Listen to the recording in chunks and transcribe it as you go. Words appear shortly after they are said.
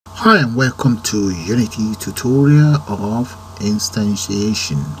Hi and welcome to Unity tutorial of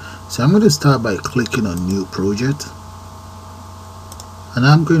instantiation. So I'm going to start by clicking on new project, and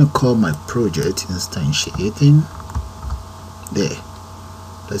I'm going to call my project instantiating. There,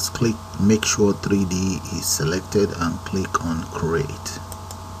 let's click, make sure 3D is selected and click on create.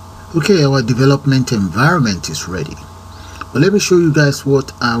 Okay, our development environment is ready, but let me show you guys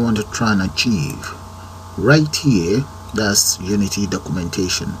what I want to try and achieve. Right here, that's Unity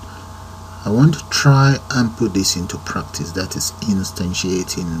documentation. I want to try and put this into practice, that is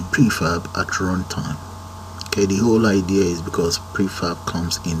instantiating prefab at runtime. Okay, the whole idea is because prefab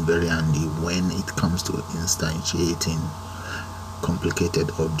comes in very handy when it comes to instantiating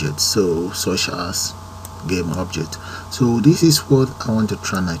complicated objects, such as GameObjects. So this is what I want to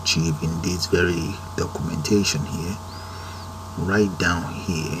try and achieve in this very documentation here. Right down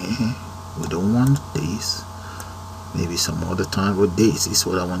here, we don't want this. Maybe some other time, but this is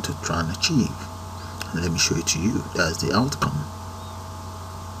what I want to try and achieve, and let me show it to you. That's the outcome.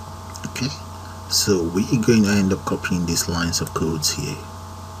 Okay, so we're going to end up copying these lines of codes here,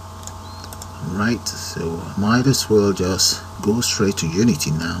 right? So I might as well just go straight to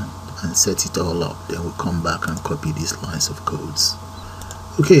Unity now and set it all up, then we'll come back and copy these lines of codes.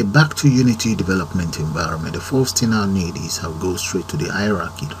 Okay, back to Unity development environment. The first thing I need is I'll go straight to the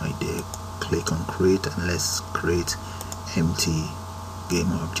hierarchy right there, click on create, and let's create empty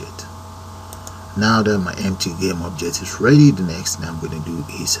game object. Now that my empty game object is ready, the next thing I'm going to do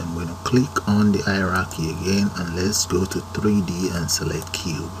is I'm going to click on the hierarchy again, and let's go to 3D and select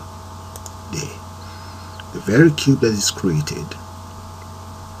cube. There, the very cube that is created,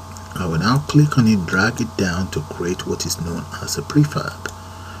 I will now click on it, drag it down to create what is known as a prefab.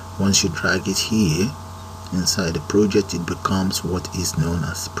 Once you drag it here inside the project, it becomes what is known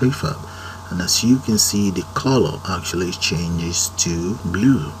as prefab. And as you can see, the color actually changes to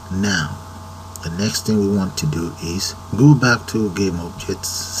blue. Now the next thing we want to do is go back to GameObjects,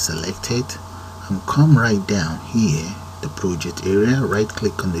 select it, and come right down here, the project area, right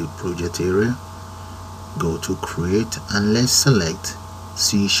click on the project area, go to create, and let's select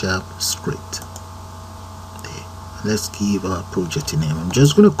C# script. There. Let's give our project a name. I'm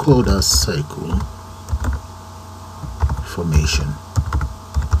just going to call that circle formation.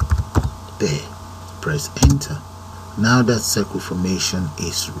 There, press enter. Now that circle formation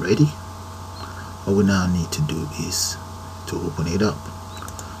is ready, what we now need to do is to open it up.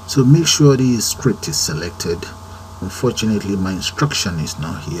 So make sure the script is selected. Unfortunately, my instruction is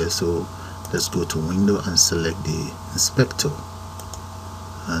not here, so let's go to window and select the inspector,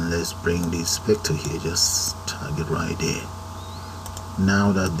 and let's bring the inspector here, just tag it right there.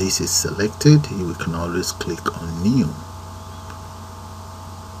 Now that this is selected, we can always click on new.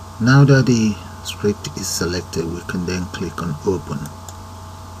 Now that the script is selected, we can then click on open.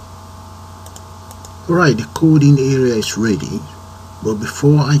 Alright, the coding area is ready, but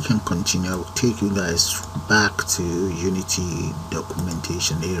before I can continue, I will take you guys back to Unity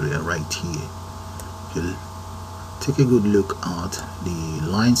documentation area right here. You'll take a good look at the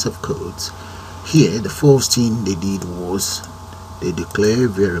lines of codes. Here, the first thing they did was they declare a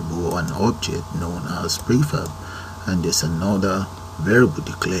variable, an object known as prefab, and there's another variable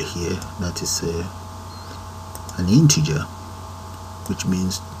declare here that is an integer, which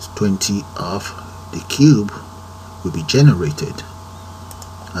means 20 of the cube will be generated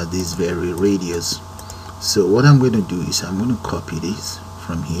at this very radius. So what I'm going to do is I'm going to copy this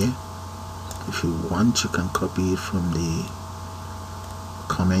from here. If you want, you can copy it from the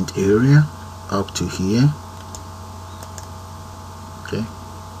comment area up to here. Okay,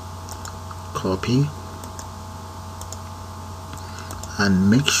 copy,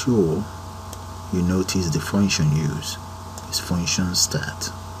 and make sure you notice the function used is function start.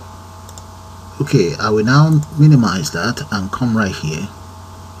 Okay, I will now minimize that and come right here.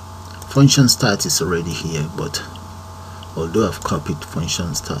 Function start is already here, but although I've copied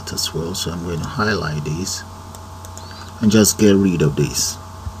function start as well, so I'm going to highlight this and just get rid of this,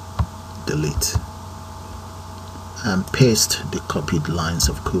 delete, and paste the copied lines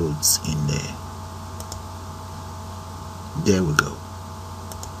of codes in there. There we go.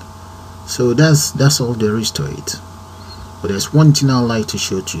 So that's all there is to it. But there's one thing I'd like to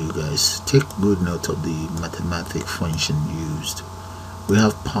show to you guys. Take good note of the mathematical function used. We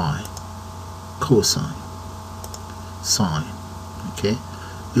have pi, cosine, sine. Okay,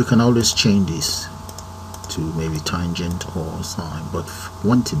 you can always change this to maybe tangent or sine, but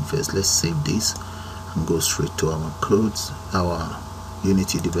one thing first, let's save this and go straight to our codes, our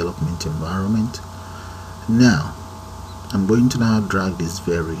Unity development environment. Now I'm going to now drag this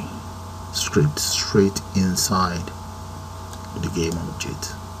very script straight inside the game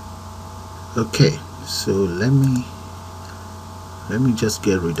object. Okay, so let me just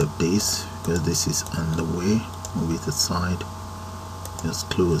get rid of this because this is on the way. Move it aside, just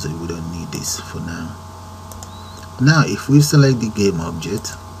close it. We don't need this for now. Now if we select the game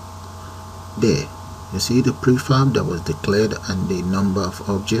object, there you see the prefab that was declared and the number of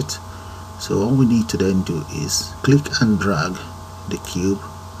objects. So all we need to then do is click and drag the cube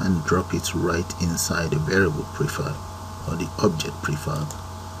and drop it right inside the variable prefab or the object prefab.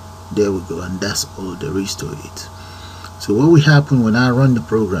 There we go, and that's all there is to it. So what will happen when I run the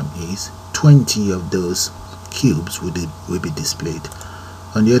program is 20 of those cubes will be displayed.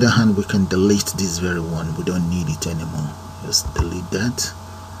 On the other hand, we can delete this very one. We don't need it anymore. Just delete that,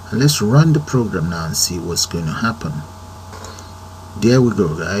 and let's run the program now and see what's going to happen. There we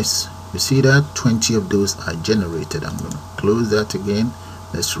go, guys. You see that 20 of those are generated. I'm going to close that again.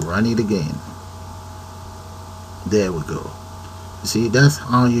 Let's run it again. There we go. You see, that's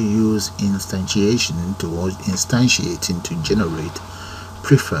how you use instantiating to generate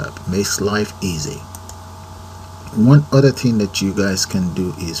prefab. Makes life easy. One other thing that you guys can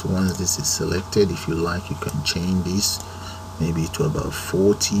do is, once this is selected, if you like, you can change this maybe to about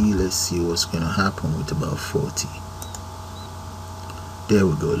 40. Let's see what's going to happen with about 40. There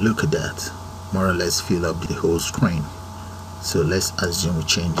we go. Look at that. More or less fill up the whole screen. So let's assume we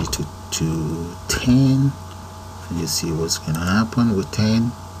change it to 10. You see what's going to happen with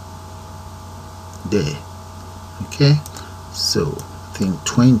 10 there. Okay, so I think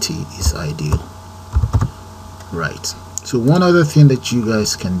 20 is ideal. Right, so one other thing that you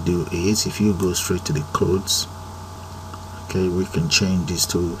guys can do is, if you go straight to the codes, okay, we can change this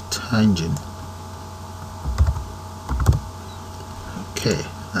to tangent. Okay,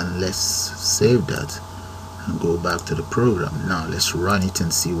 and let's save that and go back to the program. Now let's run it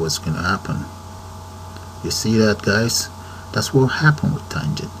and see what's going to happen. You see that, guys? That's what happened with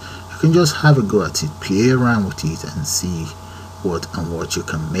tangent. You can just have a go at it, play around with it, and see what you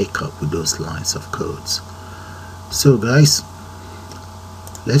can make up with those lines of codes. So guys,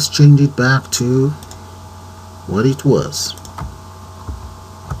 let's change it back to what it was.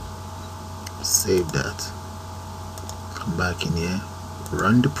 Save that, come back in here,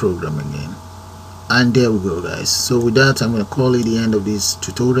 run the program again, and there we go, guys. So with that, I'm going to call it the end of this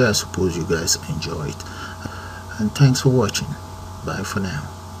tutorial. I suppose you guys enjoyed, and thanks for watching. Bye for now.